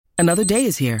Another day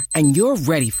is here, and you're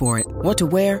ready for it. What to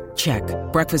wear? Check.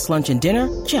 Breakfast, lunch, and dinner?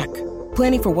 Check.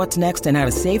 Planning for what's next and how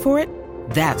to save for it?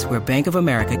 That's where Bank of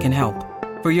America can help.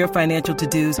 For your financial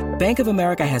to-dos, Bank of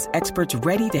America has experts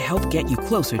ready to help get you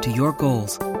closer to your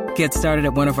goals. Get started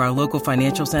at one of our local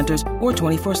financial centers or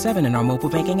 24/7 in our mobile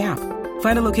banking app.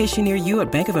 Find a location near you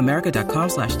at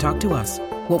bankofamerica.com/talktous.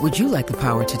 What would you like the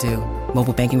power to do?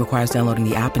 Mobile banking requires downloading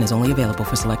the app and is only available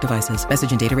for select devices.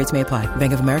 Message and data rates may apply.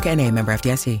 Bank of America N.A., member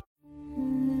FDIC.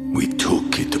 We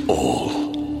took it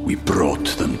all. We brought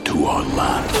them to our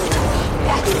land.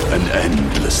 An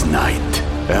endless night,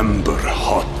 ember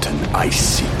hot and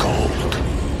icy cold.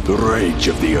 The rage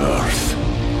of the earth.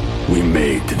 We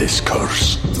made this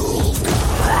curse.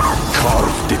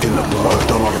 Carved it in the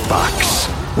blood on our backs.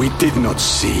 We did not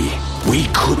see. We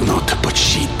could not, but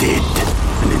she did.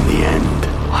 And in the end...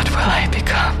 What will I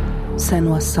become?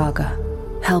 Senua's Saga.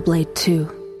 Hellblade 2.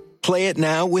 Play it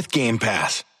now with Game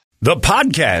Pass. The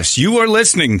podcast you are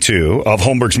listening to of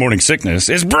Holmberg's Morning Sickness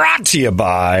is brought to you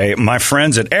by my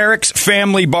friends at Eric's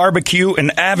Family Barbecue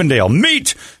in Avondale.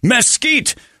 Meet,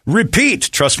 mesquite,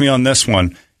 repeat. Trust me on this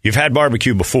one. You've had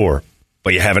barbecue before,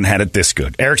 but you haven't had it this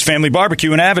good. Eric's Family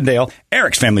Barbecue in Avondale,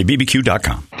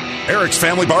 ericsfamilybbq.com. Eric's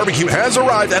Family Barbecue has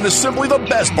arrived and is simply the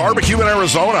best barbecue in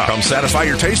Arizona. Come satisfy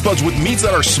your taste buds with meats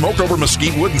that are smoked over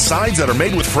mesquite wood and sides that are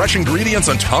made with fresh ingredients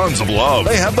and tons of love.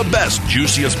 They have the best,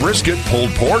 juiciest brisket,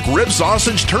 pulled pork, rib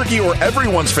sausage, turkey, or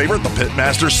everyone's favorite, the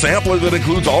Pitmaster sampler that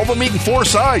includes all the meat in 4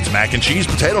 sides, mac and cheese,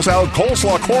 potato salad,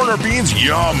 coleslaw, corn or beans,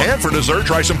 yum. And for dessert,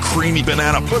 try some creamy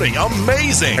banana pudding,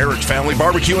 amazing. Eric's Family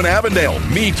Barbecue in Avondale.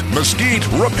 Meat, mesquite,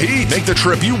 repeat. Make the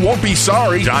trip, you won't be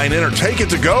sorry. Dine in or take it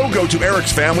to go. Go to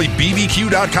ericsfamilybbq.com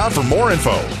for more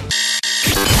info.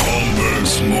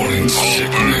 Holmberg's Morning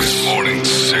Sickness. Morning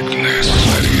Sickness.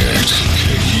 98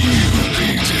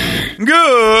 KUPD.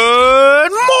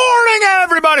 Good morning,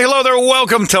 everybody. Hello there.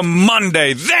 Welcome to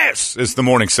Monday. This is the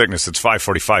Morning Sickness. It's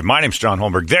 5:45. My name's John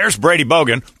Holmberg. There's Brady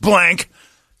Bogan. Blank.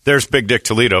 There's Big Dick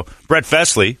Toledo. Brett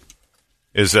Festley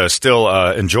is still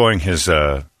enjoying his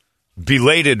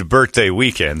belated birthday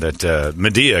weekend that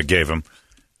Medea gave him.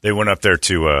 They went up there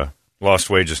to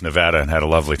Lost Wages, Nevada, and had a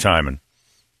lovely time. And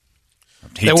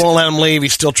they won't let him leave.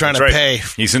 He's still trying to pay.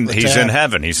 He's in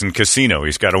heaven. He's in casino.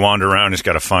 He's got to wander around. He's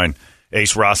got to find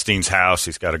Ace Rothstein's house.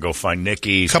 He's got to go find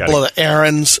Nikki. He's couple of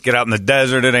errands. Get out in the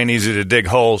desert. It ain't easy to dig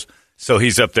holes. So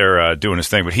he's up there doing his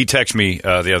thing. But he texted me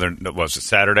the other, was it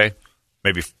Saturday?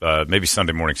 Maybe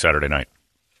Sunday morning, Saturday night.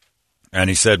 And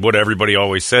he said what everybody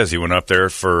always says. He went up there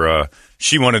for,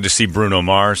 she wanted to see Bruno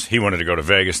Mars. He wanted to go to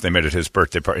Vegas. They made it his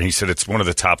birthday party. And he said it's one of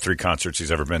the top 3 concerts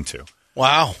he's ever been to.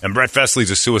 Wow. And Brett Festley's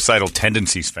a Suicidal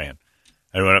Tendencies fan.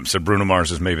 And he went up and said Bruno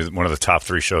Mars is maybe one of the top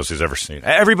 3 shows he's ever seen.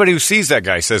 Everybody who sees that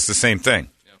guy says the same thing.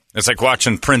 Yep. It's like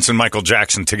watching Prince and Michael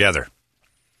Jackson together.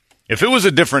 If it was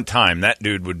a different time, that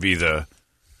dude would be the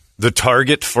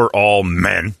target for all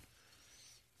men.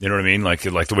 You know what I mean? Like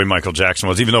the way Michael Jackson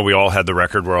was. Even though we all had the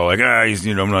record, we're all like, he's,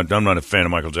 I'm not a fan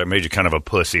of Michael Jackson. Made you kind of a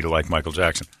pussy to like Michael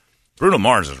Jackson. Bruno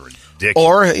Mars is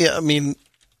ridiculous.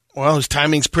 Or, his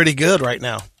timing's pretty good right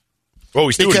now. Oh,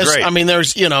 he's doing great. I mean,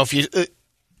 there's, if you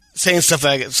saying stuff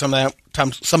like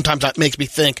sometimes that makes me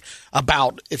think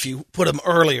about if you put him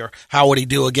earlier, how would he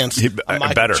do against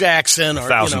Michael Jackson? Or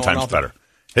 1,000 times better.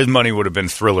 His money would have been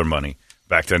Thriller money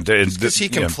back then. Because he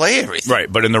can play everything.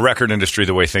 Right, but in the record industry,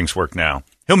 the way things work now,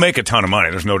 he'll make a ton of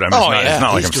money. There's no doubt. It's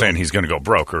not like I'm saying he's going to go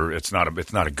broke or it's not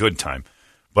a good time.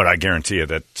 But I guarantee you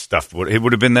that stuff would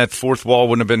have been that fourth wall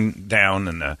wouldn't have been down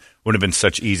and wouldn't have been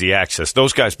such easy access.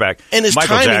 Those guys back. And his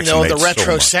Michael timing, Jackson though, the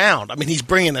retro sound. I mean, he's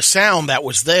bringing a sound that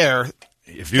was there.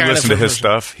 If you listen to his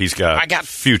stuff, he's got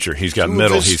future. He's got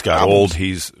middle. He's got old.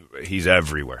 He's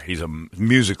everywhere. He's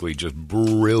musically just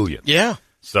brilliant. Yeah.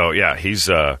 So, yeah, he's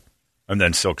and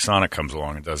then Silk Sonic comes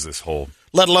along and does this whole.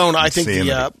 Let alone, I think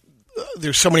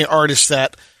there's so many artists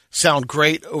that sound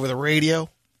great over the radio.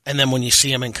 And then when you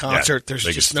see him in concert, there's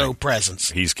just no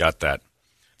presence. He's got that.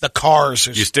 The Cars.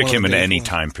 You stick him in any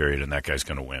time period, and that guy's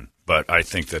going to win. But I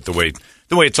think that the way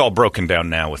it's all broken down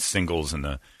now with singles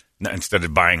and instead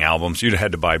of buying albums, you'd have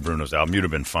had to buy Bruno's album. You'd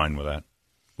have been fine with that.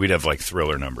 We'd have like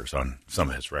Thriller numbers on some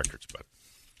of his records. But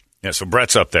yeah, so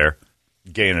Brett's up there,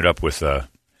 gaying it up with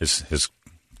his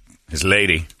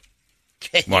lady,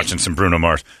 watching some Bruno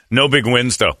Mars. No big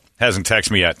wins though. Hasn't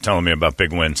texted me yet, telling me about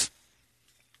big wins.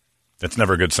 That's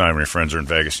never a good sign when your friends are in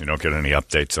Vegas and you don't get any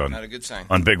updates on Not a good sign.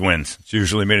 On big wins. It's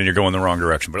usually meaning you're going the wrong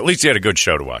direction. But at least you had a good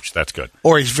show to watch. That's good.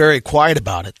 Or he's very quiet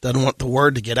about it. Doesn't want the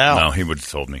word to get out. No, he would have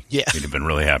told me. Yeah. He'd have been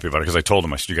really happy about it because I told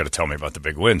him, I said, you got to tell me about the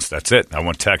big wins. That's it. I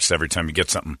want texts every time you get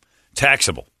something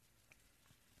taxable.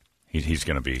 He's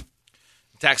going to be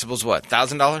Taxable's what?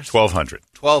 $1,000?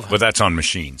 $1,200. But that's on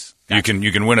machines. Gotcha.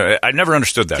 You can win I never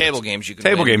understood that. Table games you can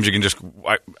Table win. games you can just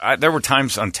there were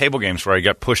times on table games where I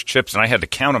got pushed chips and I had to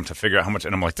count them to figure out how much,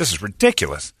 and I'm like, this is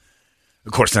ridiculous.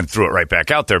 Of course, then threw it right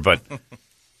back out there, but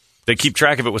they keep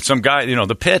track of it with some guy,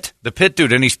 the pit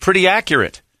dude, and he's pretty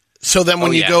accurate. So then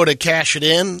when you go to cash it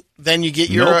in, then you get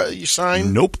your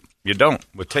sign? Nope, you don't.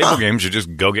 With table games, you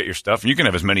just go get your stuff. You can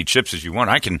have as many chips as you want.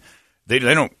 They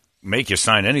don't make you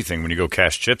sign anything when you go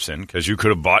cash chips in because you could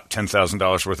have bought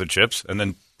 $10,000 worth of chips and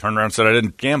then turned around and said I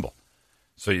didn't gamble.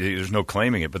 So there's no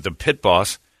claiming it. But the pit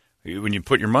boss, when you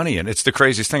put your money in, it's the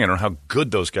craziest thing. I don't know how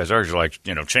good those guys are. You're like,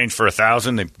 change for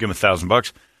 $1,000. They give them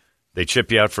 $1,000. They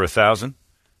chip you out for $1,000.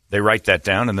 They write that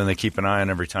down, and then they keep an eye on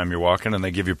every time you're walking, and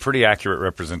they give you a pretty accurate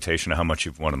representation of how much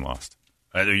you've won and lost.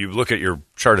 You look at your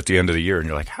chart at the end of the year, and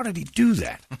you're like, how did he do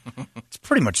that? It's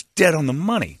pretty much dead on the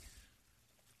money.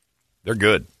 They're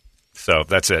good. So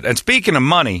that's it. And speaking of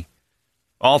money,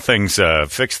 all things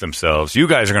fix themselves. You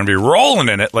guys are going to be rolling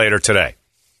in it later today.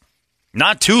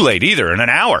 Not too late either, in an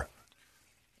hour.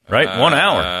 Right? 1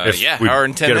 hour. Hour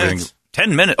and 10 minutes.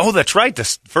 10 minutes. Oh, that's right. The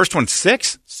first one's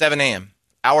 6? 7 a.m.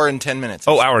 Hour and 10 minutes.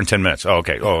 Oh, hour and 10 minutes. Oh,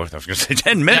 okay. Oh, I was going to say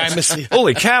 10 minutes.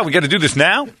 Holy cow, we got to do this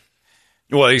now?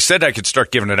 Well, he said I could start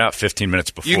giving it out 15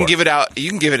 minutes before. You can give it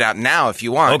out now if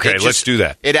you want. Okay, let's do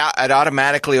that. It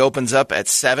automatically opens up at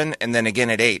 7 and then again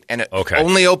at 8. And it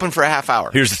only open for a half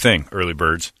hour. Here's the thing, early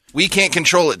birds. We can't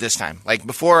control it this time. Like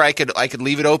before I could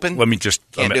leave it open.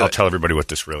 I'll tell everybody what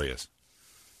this really is.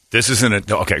 This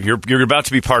isn't okay, you're about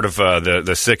to be part of the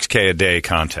 $6K a day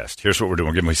contest. Here's what we're doing.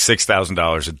 We're giving you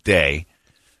 $6,000 a day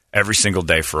every single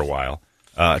day for a while.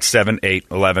 7, 8,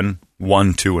 11,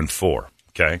 1, 2, and 4.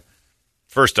 Okay?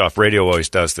 First off, radio always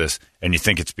does this, and you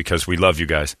think it's because we love you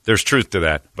guys. There's truth to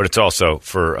that, but it's also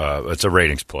it's a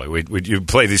ratings ploy. You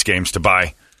play these games to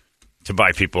buy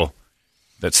people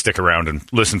that stick around and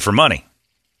listen for money.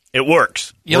 It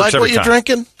works. You like what you're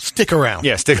drinking? Stick around.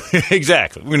 Yeah,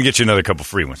 exactly. We're going to get you another couple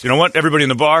free ones. You know what? Everybody in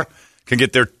the bar can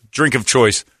get their drink of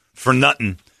choice for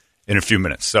nothing in a few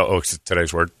minutes. So, it's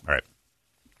today's word. All right.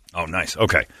 Oh, nice.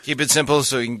 Okay. Keep it simple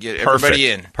so you can get everybody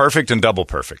in. Perfect and double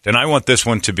perfect. And I want this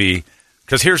one to be,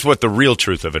 because here's what the real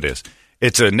truth of it is.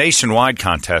 It's a nationwide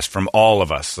contest from all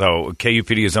of us. So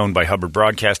KUPD is owned by Hubbard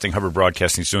Broadcasting. Hubbard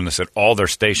Broadcasting is doing this at all their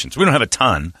stations. We don't have a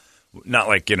ton, not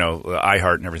like,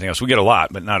 iHeart and everything else. We get a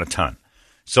lot, but not a ton.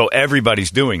 So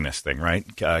everybody's doing this thing, right?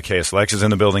 KSLX is in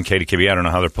the building. KDKB, I don't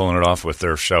know how they're pulling it off with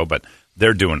their show, but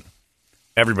they're doing it.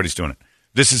 Everybody's doing it.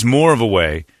 This is more of a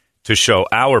way to show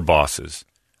our bosses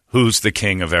who's the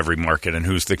king of every market and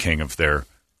who's the king of their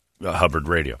Hubbard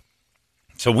radio.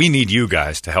 So we need you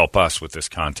guys to help us with this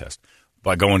contest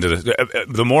by going to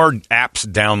the more apps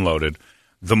downloaded,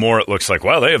 the more it looks like,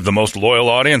 well, they have the most loyal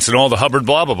audience and all the Hubbard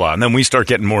blah, blah, blah. And then we start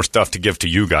getting more stuff to give to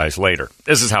you guys later.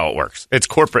 This is how it works. It's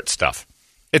corporate stuff.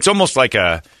 It's almost like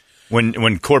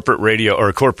when corporate radio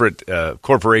or corporate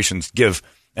corporations give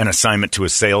an assignment to a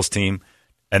sales team,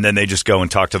 and then they just go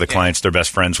and talk to the clients they're best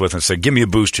friends with and say, give me a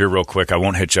boost here real quick. I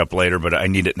won't hit you up later, but I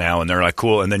need it now. And they're like,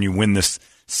 cool. And then you win this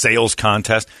sales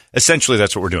contest. Essentially,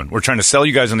 that's what we're doing. We're trying to sell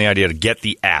you guys on the idea to get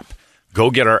the app.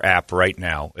 Go get our app right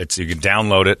now. You can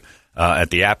download it at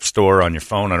the App Store on your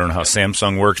phone. I don't know how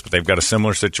Samsung works, but they've got a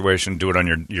similar situation. Do it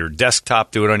on your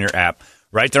desktop. Do it on your app.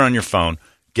 Right there on your phone.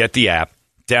 Get the app.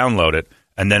 Download it.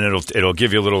 And then it'll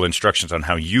give you little instructions on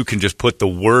how you can just put the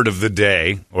word of the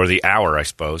day, or the hour, I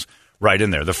suppose, right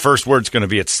in there. The first word's going to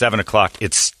be at 7 o'clock.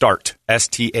 It's START.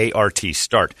 START.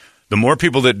 Start. The more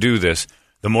people that do this,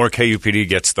 the more KUPD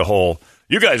gets the whole,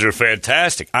 you guys are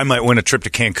fantastic. I might win a trip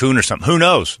to Cancun or something. Who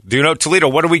knows? Do you know, Toledo,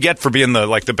 what do we get for being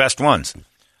the best ones?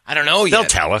 I don't know yet. They'll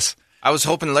tell us. I was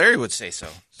hoping Larry would say so.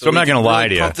 So I'm not going to lie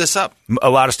to you. Pump this up. A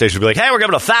lot of stations will be like, hey, we're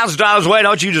giving $1,000 away.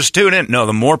 Don't you just tune in? No,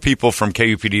 the more people from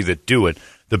KUPD that do it,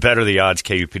 the better the odds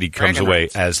KUPD comes away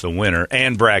as the winner,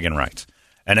 and bragging rights.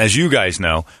 And as you guys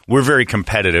know, we're very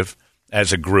competitive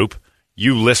as a group.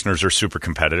 You listeners are super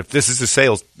competitive. This is a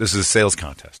sales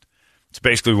contest. It's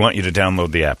basically we want you to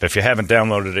download the app. If you haven't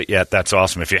downloaded it yet, that's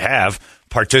awesome. If you have,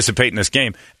 participate in this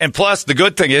game. And plus, the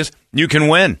good thing is you can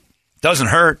win. Doesn't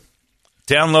hurt.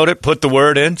 Download it, put the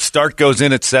word in. Start goes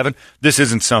in at 7. This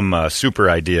isn't some super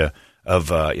idea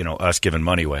of us giving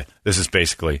money away. This is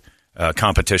basically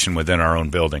competition within our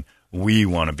own building. We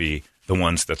want to be the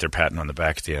ones that they're patting on the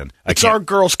back at the end. It's our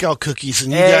Girl Scout cookies,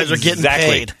 and you guys are getting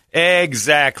paid.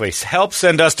 Exactly. Help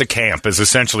send us to camp is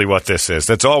essentially what this is.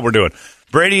 That's all we're doing.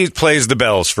 Brady plays the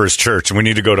bells for his church, and we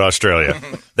need to go to Australia.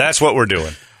 That's what we're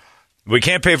doing. We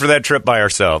can't pay for that trip by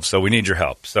ourselves, so we need your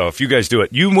help. So if you guys do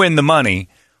it, you win the money.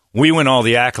 we win all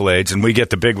the accolades, and we get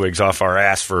the bigwigs off our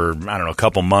ass for, I don't know, a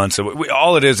couple months.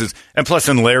 All it is, and plus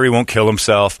then Larry won't kill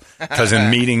himself, because in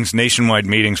meetings, nationwide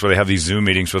meetings where they have these Zoom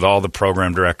meetings with all the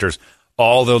program directors,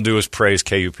 all they'll do is praise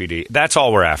KUPD. That's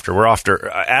all we're after. We're after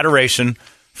adoration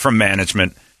from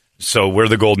management. So we're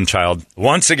the golden child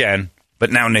once again,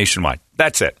 but now nationwide.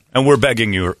 That's it. And we're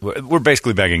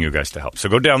basically begging you guys to help. So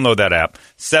go download that app.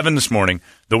 7 this morning.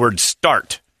 The word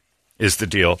START is the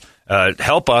deal.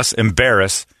 Help us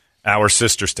embarrass our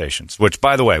sister stations, which,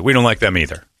 by the way, we don't like them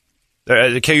either.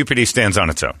 The KUPD stands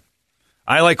on its own.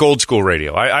 I like old school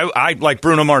radio. I like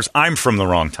Bruno Mars. I'm from the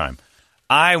wrong time.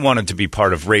 I wanted to be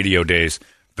part of radio days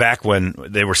back when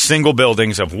they were single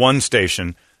buildings of one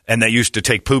station, and they used to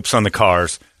take poops on the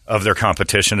cars of their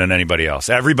competition and anybody else.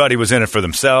 Everybody was in it for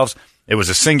themselves. It was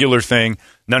a singular thing.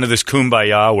 None of this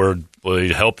kumbaya where, well,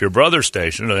 you help your brother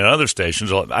station or the other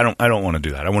stations. I don't want to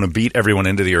do that. I want to beat everyone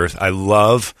into the earth. I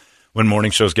love when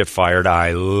morning shows get fired.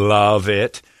 I love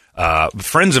it.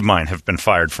 Friends of mine have been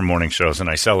fired from morning shows, and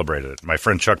I celebrated it. My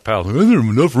friend Chuck Powell, is there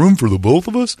enough room for the both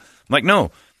of us? I'm like, no.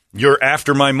 You're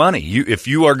after my money. If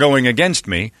you are going against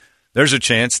me, there's a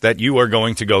chance that you are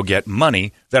going to go get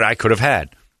money that I could have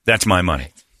had. That's my money.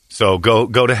 So go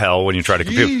to hell when you try to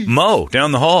compete. Mo,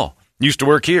 down the hall, used to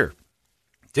work here.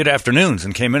 Did afternoons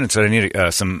and came in and said, I need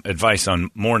some advice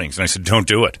on mornings. And I said, don't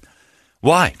do it.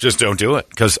 Why? Just don't do it,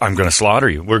 because I'm going to slaughter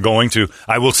you.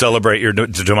 I will celebrate your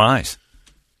demise.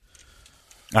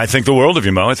 I think the world of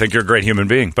you, Mo. I think you're a great human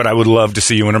being. But I would love to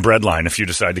see you in a bread line if you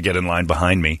decide to get in line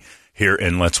behind me here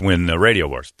in Let's Win the Radio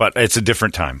Wars. But it's a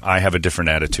different time. I have a different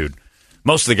attitude.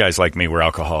 Most of the guys like me were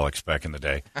alcoholics back in the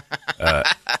day.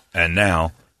 And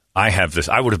now I have this.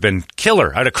 I would have been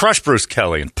killer. I'd have crushed Bruce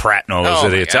Kelly and Pratt and all those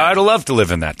idiots. I'd have loved to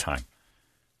live in that time.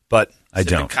 But I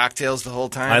don't. Cocktails the whole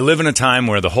time? I live in a time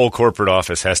where the whole corporate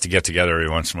office has to get together every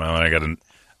once in a while, and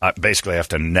I basically have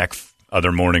to neck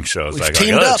other morning shows. We've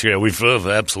teamed up. Yeah,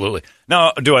 absolutely.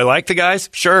 Now, do I like the guys?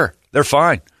 Sure. They're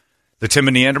fine. The Tim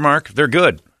and Neandermark, they're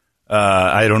good.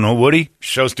 I don't know Woody.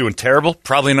 Show's doing terrible.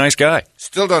 Probably a nice guy.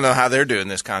 Still don't know how they're doing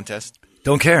this contest.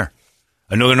 Don't care.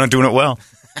 I know they're not doing it well.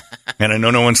 And I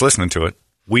know no one's listening to it.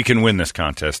 We can win this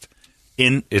contest.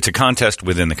 It's a contest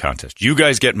within the contest. You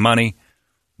guys get money.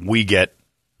 We get,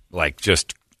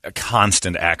 just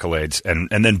constant accolades.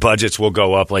 And then budgets will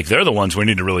go up. They're the ones we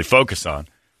need to really focus on.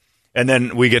 And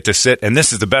then we get to sit. And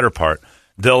this is the better part.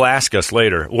 They'll ask us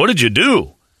later, what did you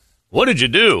do? What did you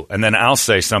do? And then I'll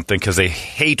say something, because they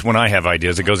hate when I have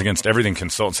ideas. It goes against everything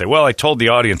consultants say. Well, I told the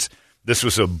audience this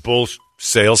was a bull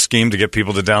sales scheme to get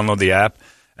people to download the app,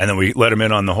 and then we let them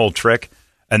in on the whole trick,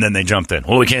 and then they jumped in.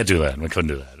 Well, we can't do that. We couldn't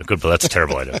do that. That's a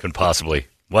terrible idea. Couldn't possibly.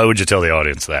 Why would you tell the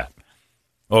audience that?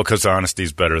 Well, because honesty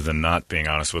is better than not being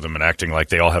honest with them and acting like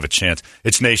they all have a chance.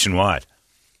 It's nationwide.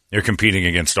 You're competing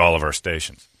against all of our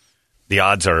stations. The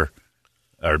odds are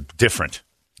different.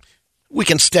 We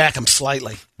can stack them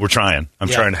slightly. We're trying. I'm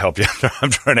trying to help you. I'm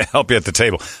trying to help you at the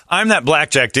table. I'm that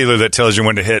blackjack dealer that tells you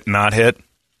when to hit and not hit.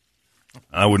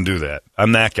 I wouldn't do that.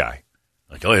 I'm that guy.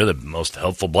 You're the most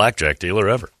helpful blackjack dealer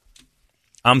ever.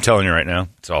 I'm telling you right now,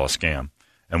 it's all a scam,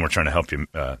 and we're trying to help you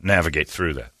navigate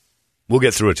through that. We'll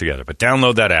get through it together, but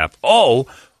download that app.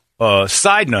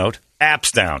 Side note,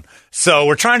 app's down. So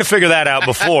we're trying to figure that out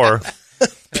before...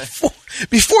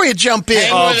 Before you jump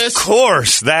in. Of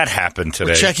course, that happened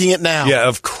today. We're checking it now. Yeah,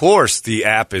 of course the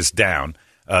app is down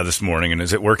this morning. And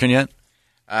is it working yet?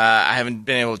 I haven't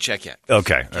been able to check yet.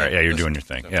 Okay. All right. Yeah, you're doing your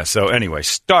thing. Yeah. So anyway,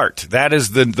 START. That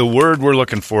is the word we're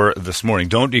looking for this morning.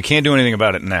 You can't do anything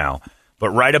about it now, but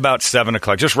right about 7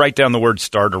 o'clock, just write down the word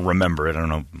START or remember it. I don't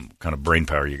know what kind of brain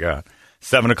power you got.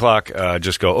 7 o'clock,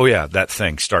 just go, oh yeah, that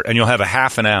thing, START. And you'll have a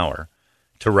half an hour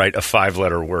to write a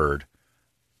 5-letter word.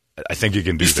 I think you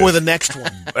can do before this. The next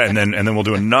one. and then we'll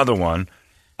do another one.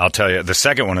 I'll tell you, the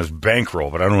second one is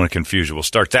bankroll, but I don't want to confuse you. We'll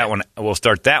start that one. We'll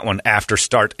start that one after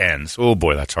START ends. Oh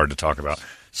boy, that's hard to talk about.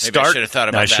 Maybe I should have thought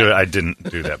about that. I didn't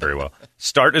do that very well.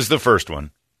 START is the first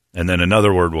one, and then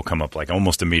another word will come up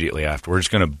almost immediately after. We're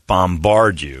just going to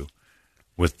bombard you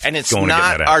with. And it's going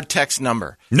not to get that our text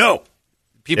number. No.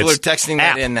 People are texting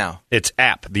that in now. It's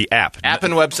app. The app. App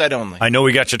and website only. I know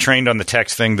we got you trained on the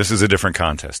text thing. This is a different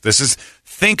contest.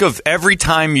 Think of every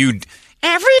time you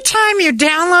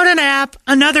download an app,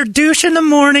 another douche in the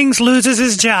mornings loses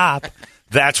his job.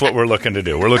 That's what we're looking to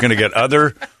do. We're looking to get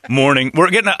we're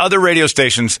getting other radio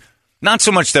stations, not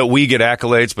so much that we get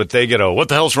accolades, but they get, what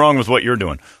the hell's wrong with what you're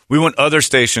doing? We want other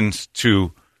stations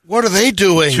to. What are they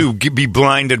doing? To be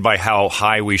blinded by how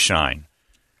high we shine.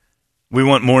 We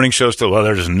want morning shows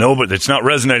there's nobody, it's not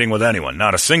resonating with anyone,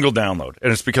 not a single download.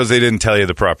 And it's because they didn't tell you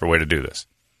the proper way to do this.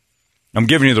 I'm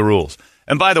giving you the rules.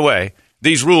 And by the way,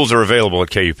 These rules are available at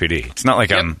KUPD. It's not like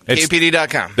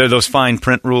KUPD.com. They're those fine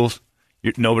print rules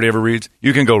nobody ever reads.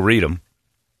 You can go read them.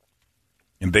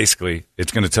 And basically,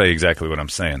 it's going to tell you exactly what I'm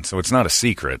saying. So it's not a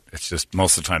secret. It's just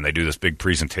most of the time they do this big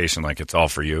presentation like it's all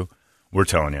for you. We're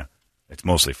telling you, it's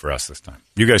mostly for us this time.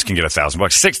 You guys can get $1,000.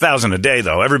 $6,000 a day,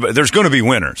 though. There's going to be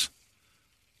winners.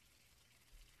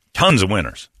 Tons of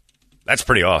winners. That's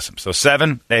pretty awesome. So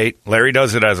 7, 8. Larry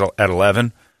does it at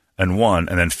 11 and 1,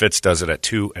 and then Fitz does it at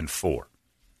 2 and 4.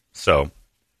 So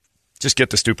just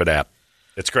get the stupid app.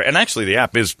 It's great. And actually, the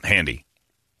app is handy.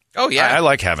 Oh, yeah. I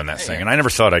like having that thing, and I never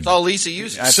thought I'd... It's all Lisa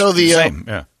uses. So the... same,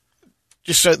 yeah.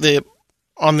 Just so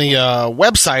on the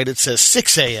website, it says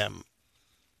 6 a.m.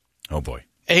 Oh, boy.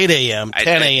 8 a.m.,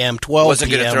 10 a.m., 12 p.m.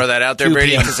 Wasn't going to throw that out there,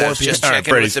 Brady, because I was just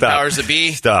checking with the powers that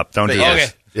be. Stop. Don't do this.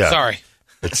 Okay. Yeah. Sorry.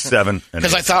 It's 7 and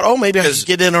because I thought, maybe I could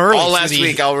get in early. All last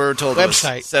week, we were told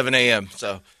website. It was 7 a.m.,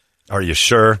 so... Are you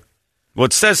sure? Well,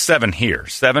 it says 7 here.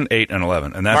 7, 8, and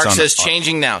 11. And that's Mark says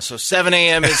changing now. So 7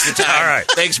 a.m. is the time. All right.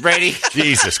 Thanks, Brady.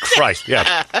 Jesus Christ.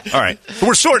 Yeah. All right. So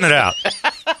we're sorting it out.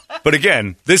 But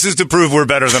again, this is to prove we're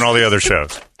better than all the other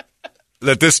shows.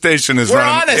 That this station is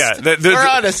honest. Yeah, we're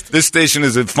honest. This station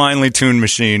is a finely tuned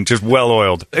machine, just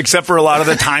well-oiled. Except for a lot of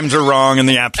the times are wrong and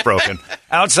the app's broken.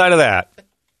 Outside of that.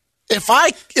 If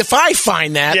I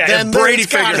find that, then if Brady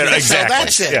figured it out. Exactly. So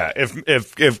that's it. Yeah,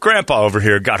 if Grandpa over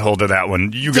here got hold of that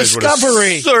one, you guys would have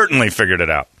certainly figured it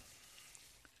out.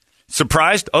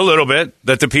 Surprised a little bit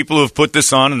that the people who have put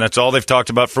this on, and that's all they've talked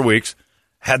about for weeks,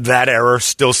 had that error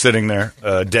still sitting there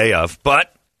day of.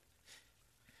 But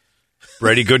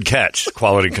Brady, good catch.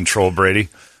 Quality control, Brady.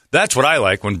 That's what I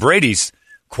like when Brady's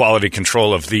quality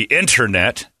control of the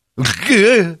internet. I'm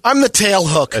the tail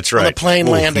hook. That's right. On the plane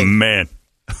landing. Man.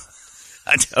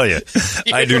 I tell you,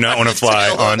 I do not want to fly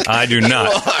on. I do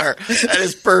not. You are. That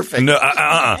is perfect. No,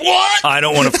 What? I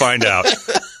don't want to find out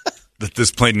that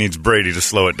this plane needs Brady to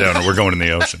slow it down, or we're going in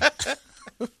the ocean.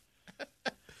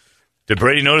 Did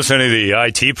Brady notice any of the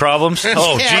IT problems?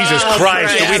 Oh, Jesus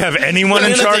Christ! Do we have anyone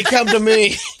in charge? They come to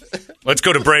me. Let's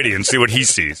go to Brady and see what he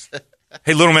sees.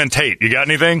 Hey, little man Tate, you got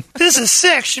anything? This is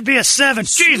 6. Should be a 7.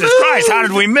 Jesus Christ! How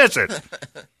did we miss it?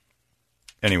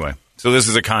 Anyway. So this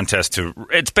is a contest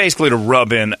it's basically to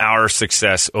rub in our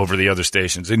success over the other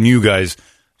stations. And you guys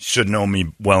should know me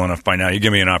well enough by now. You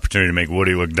give me an opportunity to make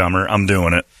Woody look dumber, I'm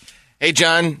doing it. Hey,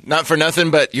 John, not for nothing,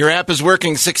 but your app is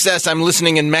working. Success. I'm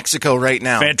listening in Mexico right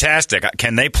now. Fantastic.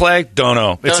 Can they play? Don't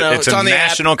know. It's a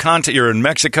national content. You're in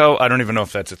Mexico. I don't even know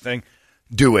if that's a thing.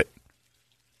 Do it.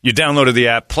 You downloaded the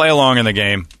app. Play along in the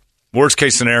game. Worst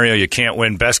case scenario, you can't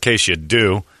win. Best case, you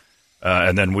do.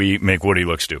 And then we make Woody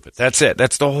look stupid. That's it.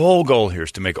 That's the whole goal here,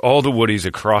 is to make all the Woodies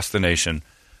across the nation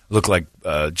look like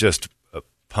just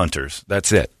punters.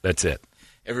 That's it. That's it.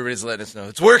 Everybody's letting us know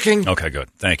it's working. Okay, good.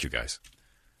 Thank you, guys.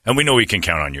 And we know we can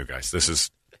count on you guys. This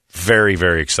is very,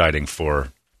 very exciting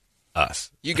for us.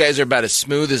 You guys are about as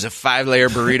smooth as a 5-layer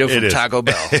burrito from Taco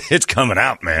Bell. It's coming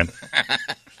out, man.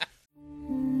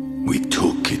 We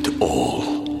took it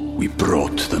all. We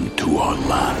brought them to our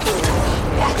land.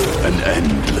 An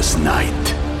endless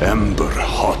night, ember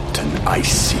hot and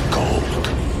icy cold.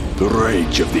 The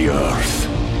rage of the earth.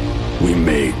 We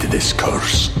made this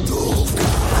curse.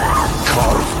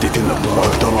 Carved it in the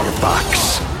blood on our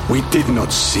backs. We did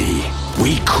not see.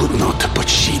 We could not, but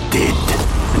she did.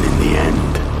 And in the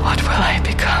end... What will I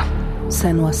become?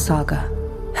 Senua's Saga.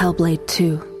 Hellblade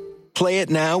 2. Play it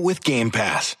now with Game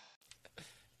Pass.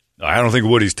 I don't think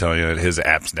Woody's telling you that his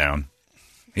app's down.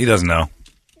 He doesn't know.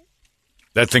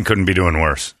 That thing couldn't be doing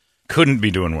worse. Couldn't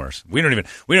be doing worse. We don't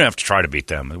have to try to beat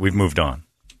them. We've moved on.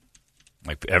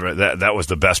 That was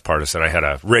the best part, is that I had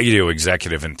a radio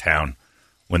executive in town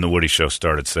when the Woody Show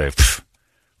started say,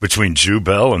 between Jew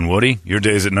Bell and Woody, your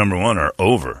days at number 1 are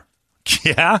over.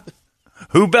 Yeah?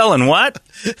 Who, Bell, and what?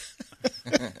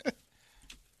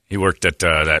 He worked at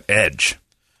that Edge.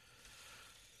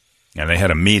 And they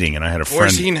had a meeting, and I had a friend.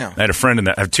 Where's he now? I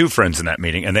have 2 friends in that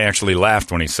meeting, and they actually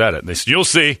laughed when he said it. They said, "You'll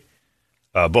see."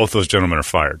 Both those gentlemen are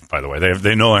fired, by the way.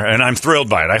 They know, and I'm thrilled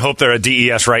by it. I hope they're at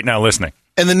DES right now listening.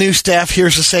 And the new staff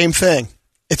hears the same thing.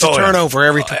 It's a turnover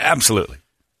every time. Absolutely.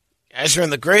 You guys are in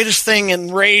the greatest thing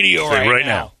in radio right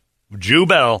now. Jew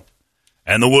Bell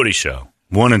and the Woody Show,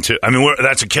 1 and 2. I mean,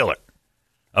 that's a killer.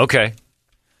 Okay.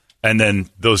 And then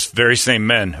those very same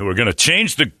men who are going to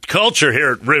change the culture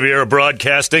here at Riviera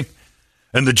Broadcasting,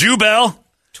 and the Jew Bell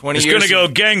is going to go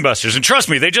gangbusters. And trust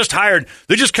me, they just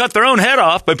cut their own head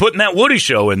off by putting that Woody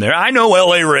Show in there. I know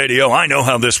LA radio. I know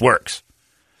how this works.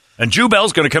 And Jew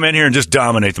Bell's going to come in here and just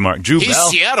dominate the market. He's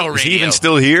Seattle radio. Is he even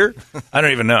still here? I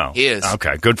don't even know. He is.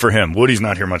 Okay, good for him. Woody's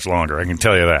not here much longer. I can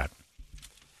tell you that.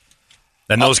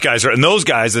 And those guys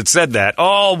that said that,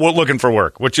 we're looking for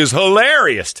work, which is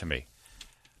hilarious to me.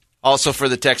 Also for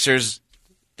the texters,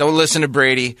 don't listen to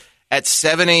Brady. At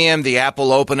 7 a.m., the app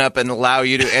will open up and allow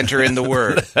you to enter in the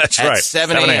word. That's right. At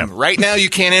 7 a.m. Right now, you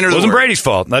can't enter the word. It wasn't Brady's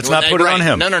fault. Let's not put it on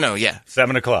him. No, yeah.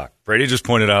 7 o'clock. Brady just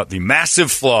pointed out the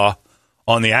massive flaw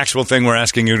on the actual thing we're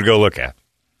asking you to go look at.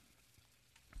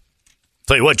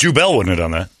 Tell you what, Jew Bell wouldn't have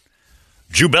done that.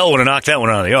 Jew Bell would have knocked that one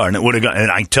out of the yard,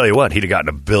 and I tell you what, he'd have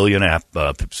gotten 1 billion app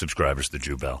subscribers to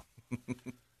Jew Bell.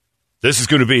 This is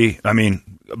going to be,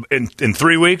 in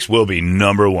 3 weeks, we'll be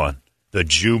number one. The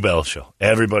Jew Bell Show.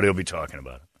 Everybody will be talking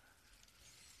about it.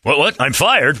 What? I'm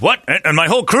fired? What? And my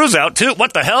whole crew's out, too?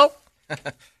 What the hell?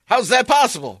 How's that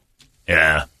possible?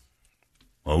 Yeah.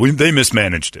 Well, they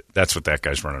mismanaged it. That's what that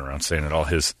guy's running around saying at all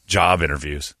his job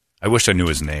interviews. I wish I knew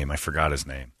his name. I forgot his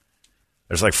name.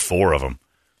 There's like 4 of them.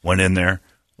 Went in there,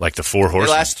 like the 4 horsemen.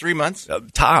 The last 3 months?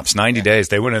 Tops, 90 days.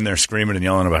 They went in there screaming and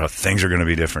yelling about how things are going to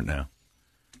be different now.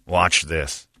 Watch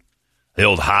this. The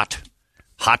old hot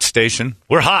station.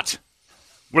 We're hot.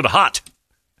 We're the hot.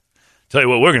 Tell you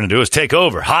what we're going to do is take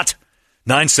over. Hot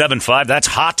 975. That's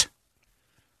hot.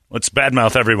 Let's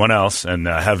badmouth everyone else and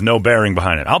have no bearing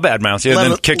behind it. I'll badmouth you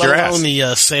and then kick your ass. Let alone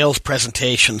the sales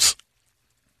presentations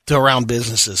to around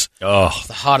businesses. Oh,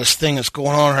 the hottest thing that's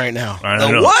going on right now.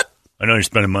 I know. What? I know you're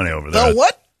spending money over that. The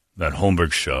what? That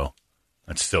Holmberg show.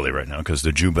 That's silly right now because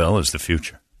the Jew Bell is the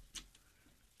future.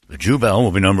 The Jew Bell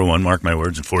will be number one, mark my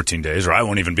words, in 14 days, or I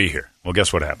won't even be here. Well,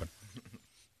 guess what happened?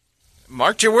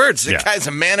 Marked your words. The guy's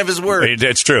a man of his word.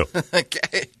 It's true.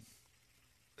 Okay.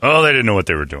 Oh, they didn't know what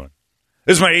they were doing.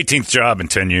 This is my 18th job in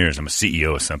 10 years. I'm a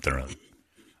CEO of something or other.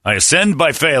 I ascend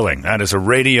by failing. That is a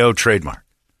radio trademark.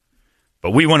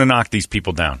 But we want to knock these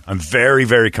people down. I'm very,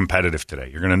 very competitive today.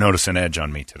 You're going to notice an edge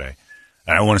on me today.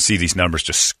 And I want to see these numbers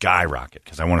just skyrocket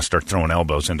because I want to start throwing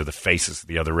elbows into the faces of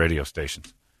the other radio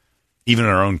stations, even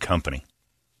our own company.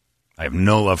 I have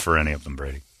no love for any of them,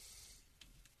 Brady.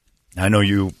 I know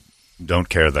you don't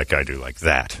care that guy do like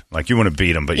that. Like you want to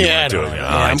beat him, but you want to do it.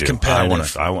 I'm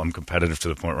competitive. I'm competitive to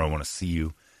the point where I want to see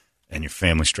you and your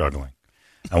family struggling.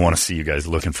 I want to see you guys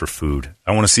looking for food.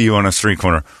 I want to see you on a street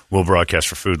corner. We'll broadcast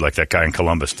for food like that guy in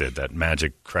Columbus did, that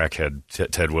magic crackhead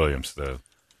Ted Williams.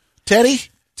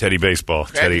 Teddy Baseball.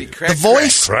 The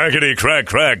voice? Crackety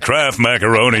crack, Kraft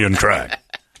macaroni and crack.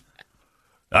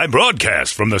 I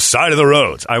broadcast from the side of the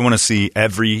roads. I want to see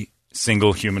every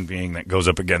single human being that goes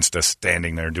up against us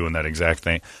standing there doing that exact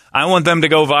thing. I want them to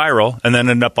go viral and then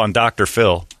end up on Dr.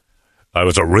 Phil. I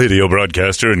was a radio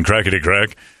broadcaster and crackety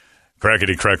crack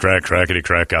crackety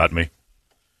crack got me.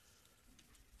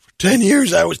 For 10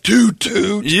 years I was toot.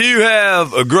 You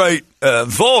have a great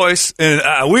voice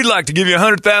and we'd like to give you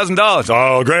 $100,000.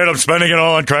 Oh, great, I'm spending it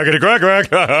all on crackety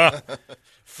crack.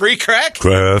 Free crack?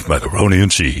 Kraft macaroni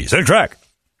and cheese and crack.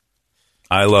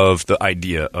 I love the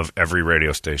idea of every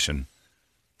radio station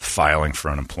filing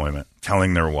for unemployment,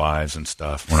 telling their wives and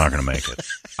stuff, we're not going to make it.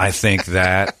 I think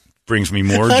that brings me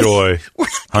more joy.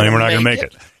 Honey, we're not going to make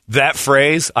it. That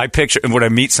phrase, I picture when I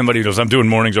meet somebody who goes, I'm doing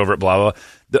mornings over at blah,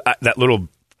 blah, that little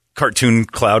cartoon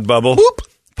cloud bubble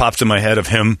pops in my head of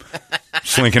him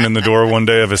slinking in the door one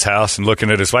day of his house and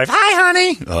looking at his wife. Hi,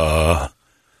 honey.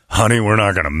 Honey, we're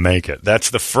not going to make it. That's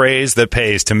the phrase that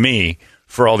pays to me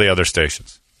for all the other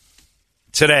stations.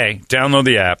 Today, download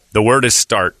the app. The word is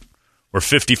start. We're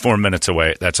 54 minutes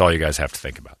away. That's all you guys have to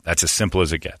think about. That's as simple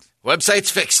as it gets. Website's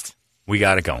fixed. We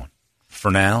got it going. For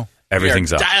now,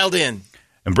 everything's up. Dialed in.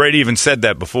 And Brady even said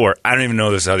that before. I don't even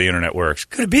know this is how the internet works.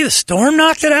 Could it be the storm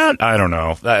knocked it out? I don't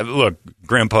know. Look,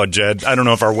 Grandpa Jed, I don't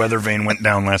know if our weather vane went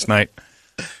down last night.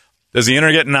 Does the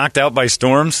internet get knocked out by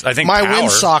storms? I think my power.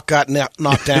 windsock got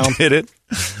knocked down. Did it?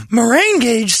 Moraine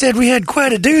Gauge said we had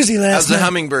quite a doozy last night. How's the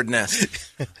hummingbird nest?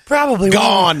 Probably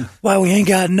gone. Why we ain't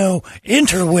got no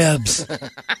interwebs.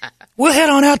 We'll head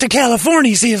on out to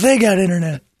California, see if they got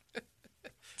internet.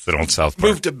 It's an old South Park.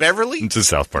 Moved to Beverly? It's a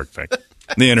South Park thing.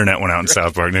 The internet went out in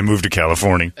South Park and they moved to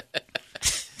California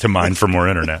to mine for more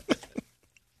internet.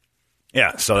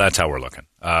 Yeah, so that's how we're looking.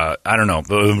 I don't know.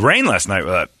 The rain last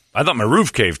night, I thought my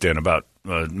roof caved in about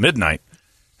midnight.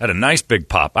 Had a nice big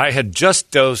pop. I had just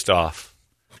dozed off.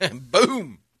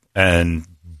 Boom. And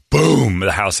boom,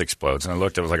 the house explodes. And I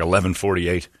looked, it was like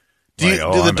 11:48. Do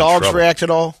the dogs react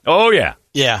at all? Oh, yeah.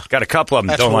 Yeah. Got a couple of them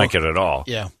that don't like it at all.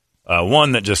 Yeah.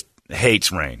 One that just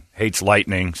hates rain, hates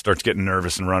lightning, starts getting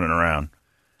nervous and running around.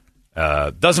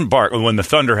 Doesn't bark. When the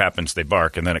thunder happens, they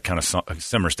bark, and then it kind of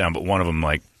simmers down. But one of them,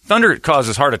 like, thunder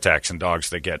causes heart attacks in dogs.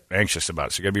 They get anxious about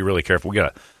it. So you got to be really careful. We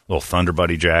got a little Thunder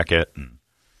Buddy jacket, and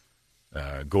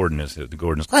Gordon is. I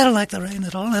don't like the rain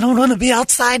at all. I don't want to be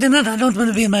outside in it. I don't want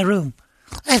to be in my room.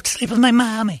 I have to sleep with my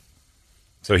mommy.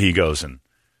 So he goes and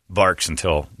barks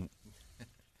until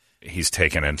he's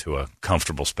taken into a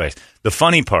comfortable space. The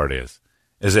funny part is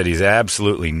that he's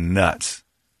absolutely nuts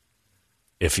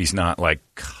if he's not, like,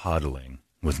 cuddling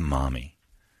with mommy.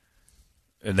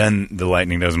 And then the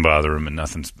lightning doesn't bother him and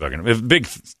nothing's bugging him. If big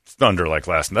thunder like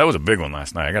last night. That was a big one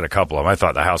last night. I got a couple of them. I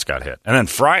thought the house got hit. And then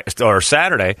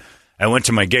Saturday, I went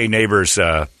to my gay neighbors.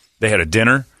 They had a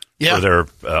dinner for their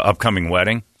upcoming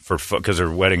wedding because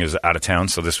their wedding is out of town.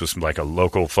 So this was like a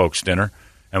local folks dinner.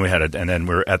 And and then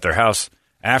we were at their house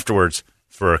afterwards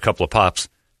for a couple of pops.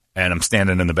 And I'm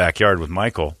standing in the backyard with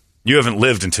Michael. You haven't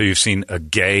lived until you've seen a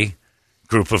gay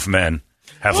group of men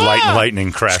have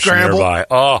lightning crash nearby.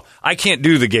 Oh, I can't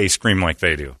do the gay scream like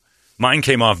they do. Mine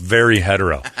came off very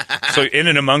hetero. So in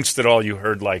and amongst it all, you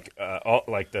heard like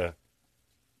the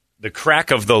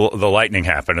crack of the lightning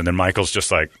happen, and then Michael's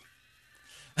just like,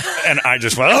 and I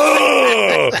just went,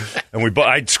 oh! And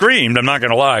I screamed, I'm not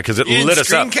going to lie, because it lit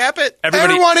us up. Cap it?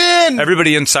 Everyone in!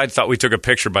 Everybody inside thought we took a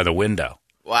picture by the window.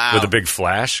 Wow. With a big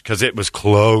flash, because it was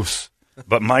close.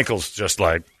 But Michael's just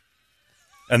like,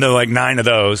 and there were like 9 of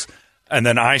those. And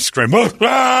then I scream,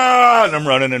 ah! And I'm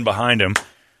running in behind him.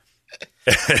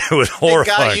 It was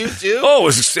horrifying. It got you too? Oh,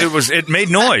 it made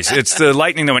noise. It's the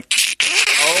lightning that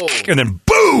went, and then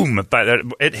boom!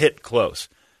 It hit close.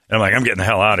 And I'm like, I'm getting the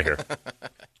hell out of here.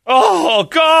 Oh,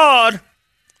 God!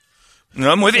 And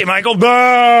I'm with you, Michael.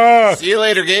 Bah! See you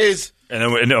later, gays. And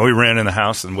then we ran in the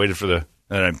house and waited for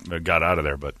and I got out of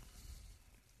there, but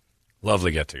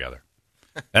lovely get together.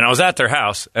 And I was at their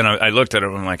house, and I looked at them,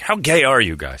 and I'm like, how gay are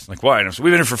you guys? Like, why? And I said,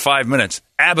 we've been here for 5 minutes.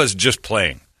 ABBA's just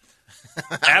playing.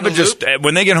 ABBA just,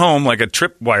 when they get home, like a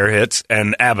tripwire hits,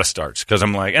 and ABBA starts. Because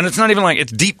I'm like, and it's not even like,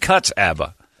 it's deep cuts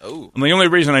ABBA. Oh. And the only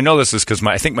reason I know this is because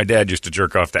I think my dad used to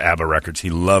jerk off to ABBA records. He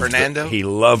loved Fernando?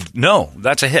 No,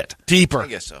 that's a hit. Deeper. I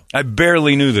guess so. I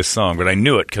barely knew this song, but I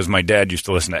knew it because my dad used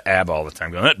to listen to ABBA all the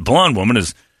time. Going, that blonde woman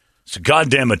is so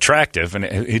goddamn attractive. And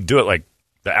he'd do it like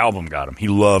the album got him. He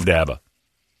loved ABBA.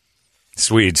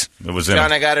 Swedes. It was in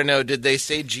John, I got to know, did they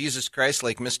say Jesus Christ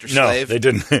like Mr. Slave? No, they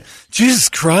didn't. Jesus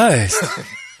Christ.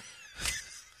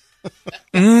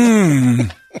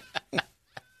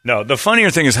 No, the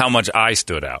funnier thing is how much I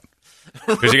stood out.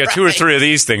 Because you got 2 or 3 of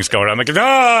these things going on. I'm like,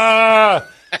 ah!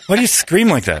 Why do you scream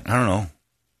like that? I don't know.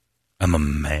 I'm a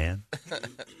man.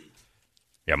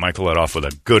 Yeah, Michael let off with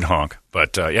a good honk.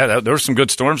 But, there were some good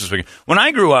storms this weekend. When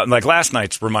I grew up, like last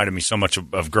night's reminded me so much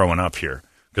of growing up here.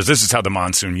 Because this is how the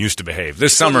monsoon used to behave.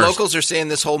 This summer, locals are saying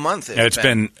this whole month. It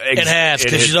has,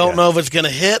 because you don't know if it's going to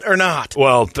hit or not.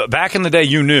 Well, back in the day,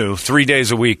 you knew 3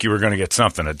 days a week you were going to get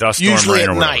something, a dust storm, usually rain, at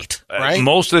or whatever. night, right?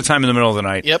 Most of the time in the middle of the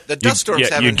night. Yep, the dust storms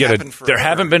haven't happened forever. There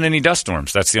haven't been any dust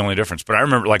storms. That's the only difference. But I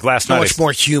remember, like last night, it's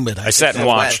more humid. I sat and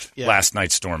watched last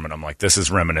night's storm, and I'm like, this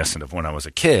is reminiscent of when I was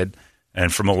a kid.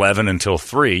 And from 11 until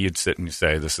 3, you'd sit and you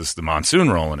say, this is the monsoon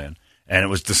rolling in. And it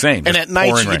was the same. And at night,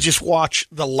 you could just watch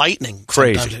the lightning.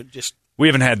 Crazy. We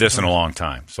haven't had this in a long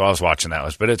time, so I was watching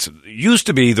that. But it used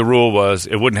to be the rule was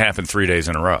it wouldn't happen 3 days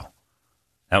in a row.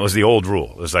 That was the old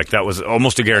rule. It was like that was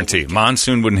almost a guarantee.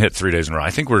 Monsoon wouldn't hit 3 days in a row.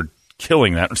 I think we're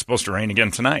killing that. It's supposed to rain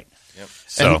again tonight. Yep.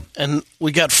 So and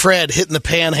we got Fred hitting the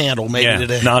panhandle maybe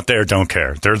today. Not there, don't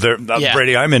care. They're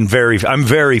Brady, I'm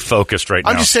very focused right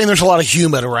now. I'm just saying there's a lot of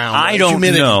humid around. I don't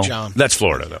know. John. That's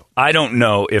Florida, though. I don't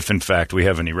know if, in fact, we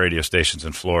have any radio stations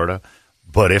in Florida.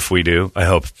 But if we do, I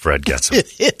hope Fred gets them. It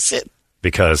hits it.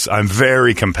 Because I'm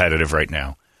very competitive right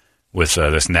now with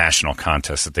this national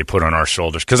contest that they put on our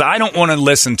shoulders. Because I don't want to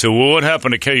listen to, well, what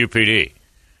happened to KUPD?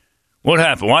 What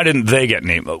happened? Why didn't they get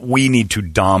named? We need to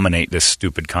dominate this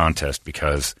stupid contest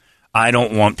because I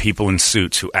don't want people in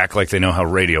suits who act like they know how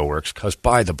radio works. Because,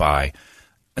 by the by,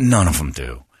 none of them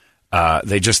do.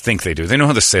 They just think they do. They know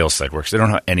how the sales side works. They don't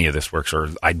know how any of this works, or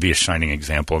I'd be a shining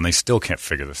example, and they still can't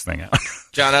figure this thing out.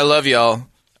 John, I love y'all.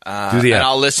 And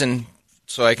I'll listen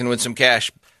so I can win some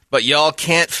cash. But y'all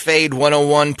can't fade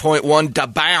 101.1 Da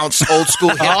Bounce, old school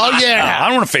hip. Oh, yeah. I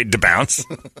don't want to fade Da Bounce.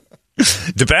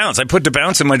 Da Bounce. I put Da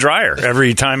Bounce in my dryer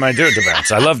every time I do Da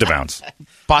Bounce. I love Da Bounce.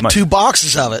 Bought 2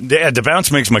 boxes of it. Yeah, Da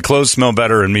Bounce makes my clothes smell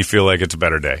better and me feel like it's a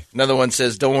better day. Another one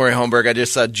says, don't worry, Holmberg. I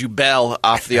just saw Jubel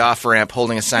off the off-ramp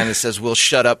holding a sign that says, we'll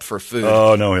shut up for food.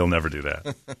 Oh, no, he'll never do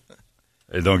that.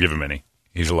 Don't give him any.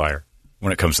 He's a liar.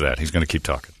 When it comes to that, he's going to keep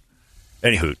talking.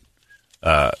 Anywho.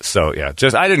 I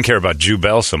didn't care about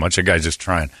Jubel so much. The guy's just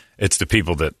trying. It's the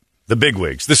people the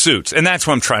bigwigs, the suits. And that's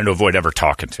what I'm trying to avoid ever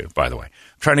talking to, by the way.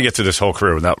 I'm trying to get through this whole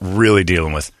career without really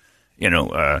dealing with,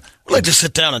 I'd like to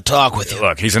sit down and talk with you.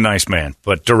 Look, he's a nice man.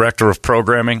 But director of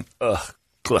programming,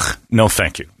 no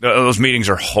thank you. Those meetings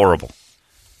are horrible.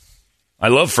 I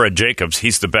love Fred Jacobs.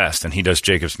 He's the best, and he does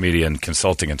Jacobs Media and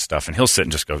consulting and stuff, and he'll sit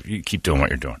and just go, you keep doing what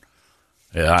you're doing.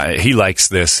 He likes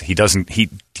this. He doesn't. He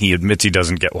admits he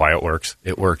doesn't get why it works.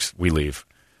 It works. We leave.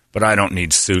 But I don't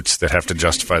need suits that have to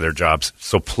justify their jobs.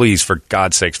 So please, for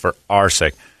God's sakes, for our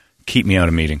sake, keep me out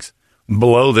of meetings.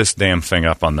 Blow this damn thing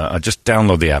up on the. Just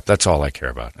download the app. That's all I care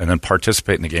about. And then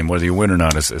participate in the game, whether you win or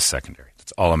not, is secondary.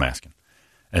 That's all I'm asking.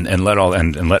 And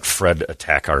let Fred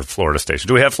attack our Florida station.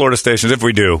 Do we have Florida stations? If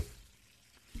we do,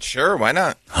 sure, why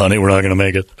not? Honey, we're not going to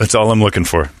make it. That's all I'm looking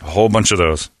for. A whole bunch of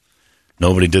those.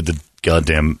 Nobody did the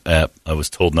goddamn app. I was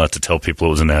told not to tell people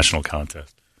it was a national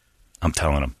contest. I'm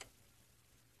telling them.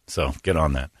 So get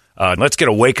on that. Let's get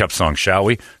a wake-up song, shall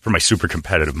we, for my super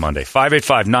competitive Monday.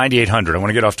 585-9800. I want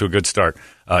to get off to a good start.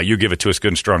 You give it to us good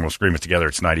and strong. We'll scream it together.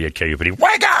 It's 98 KUPD.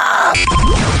 Wake up!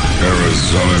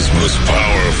 Arizona's most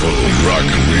powerful rock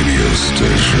radio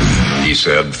station. He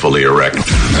said, fully erect. 98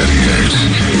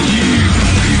 KUPD.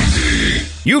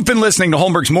 You've been listening to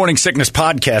Holmberg's Morning Sickness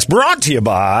Podcast, brought to you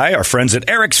by our friends at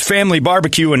Eric's Family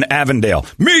Barbecue in Avondale.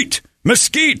 Meet,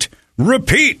 mesquite,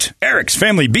 repeat.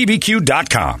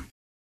 Eric'sFamilyBBQ.com.